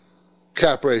high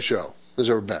cap ratio there's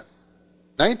ever been?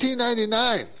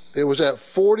 1999, it was at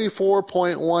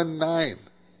 44.19.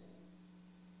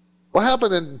 What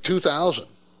happened in 2000?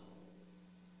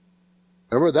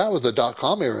 Remember, that was the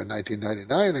dot-com era in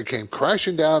 1999. It came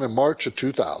crashing down in March of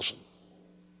 2000.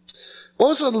 What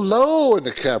was the low in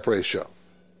the cap ratio?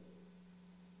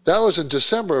 That was in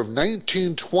December of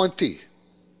 1920,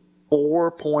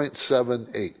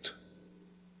 4.78.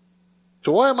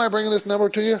 So why am I bringing this number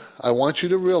to you? I want you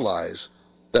to realize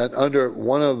that under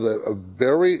one of the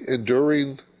very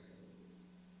enduring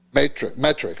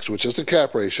metrics, which is the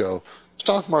cap ratio, the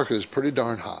stock market is pretty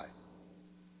darn high.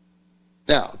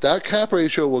 Now, that cap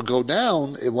ratio will go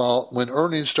down when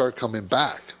earnings start coming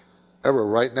back. However,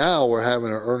 right now we're having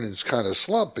our earnings kind of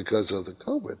slump because of the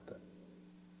COVID thing.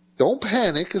 Don't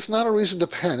panic. It's not a reason to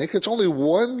panic. It's only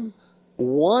one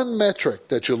metric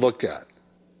that you look at.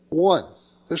 One.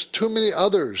 There's too many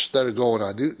others that are going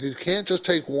on. You can't just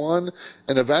take one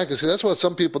in a vacuum. See, that's what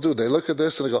some people do. They look at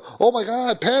this and they go, oh my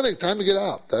God, panic, time to get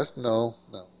out. No.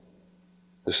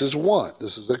 This is one.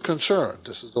 This is a concern.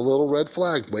 This is a little red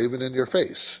flag waving in your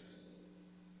face.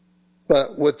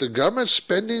 But with the government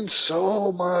spending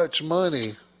so much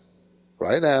money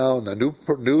right now, and the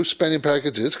new spending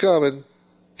package is coming,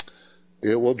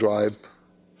 it will drive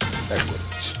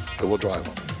equities. It will drive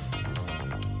them.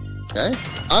 Okay?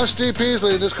 I'm Steve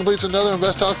Peasley, and this completes another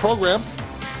Invest Talk program.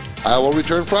 I will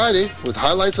return Friday with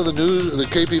highlights of the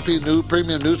KPP new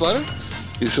premium newsletter.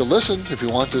 You should listen if you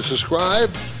want to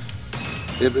subscribe.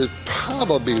 It would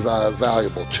probably be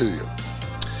valuable to you.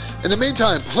 In the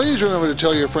meantime, please remember to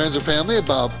tell your friends and family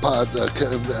about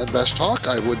Invest Talk.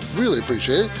 I would really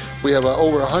appreciate it. We have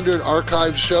over 100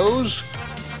 archived shows,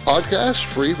 podcasts,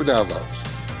 free for downloads.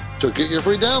 So get your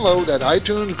free download at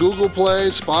iTunes, Google Play,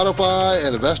 Spotify,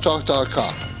 and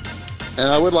investtalk.com. And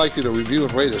I would like you to review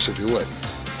and rate us if you would.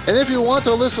 And if you want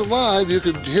to listen live, you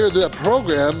can hear that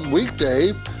program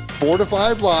weekday, 4 to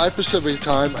 5 live Pacific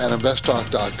time at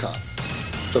investtalk.com.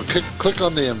 So click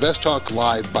on the Invest Talk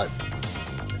Live button.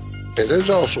 It is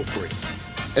also free.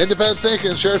 Independent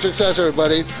thinking, share success,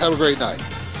 everybody. Have a great night.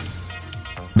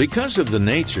 Because of the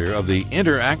nature of the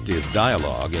interactive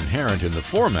dialogue inherent in the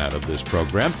format of this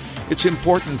program, it's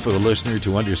important for the listener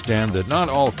to understand that not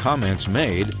all comments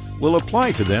made will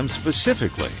apply to them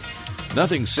specifically.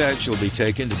 Nothing said shall be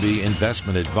taken to be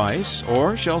investment advice,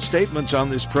 or shall statements on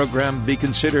this program be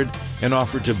considered an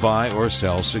offer to buy or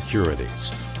sell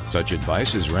securities. Such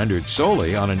advice is rendered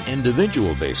solely on an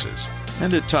individual basis,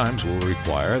 and at times will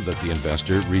require that the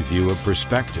investor review a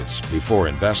prospectus before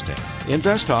investing.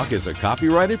 Invest Talk is a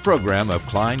copyrighted program of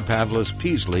Klein Pavlis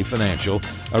Peasley Financial,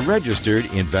 a registered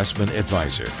investment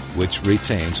advisor, which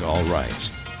retains all rights.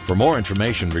 For more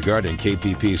information regarding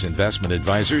KPP's investment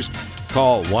advisors,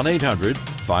 call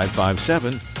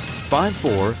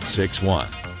 1-800-557-5461.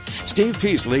 Steve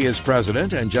Peasley is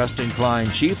President and Justin Klein,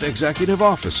 Chief Executive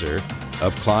Officer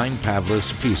of Klein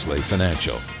Pavlis Peasley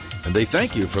Financial. And they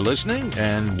thank you for listening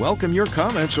and welcome your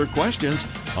comments or questions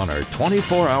on our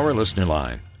 24-hour listener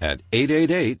line at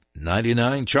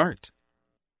 888-99-CHART.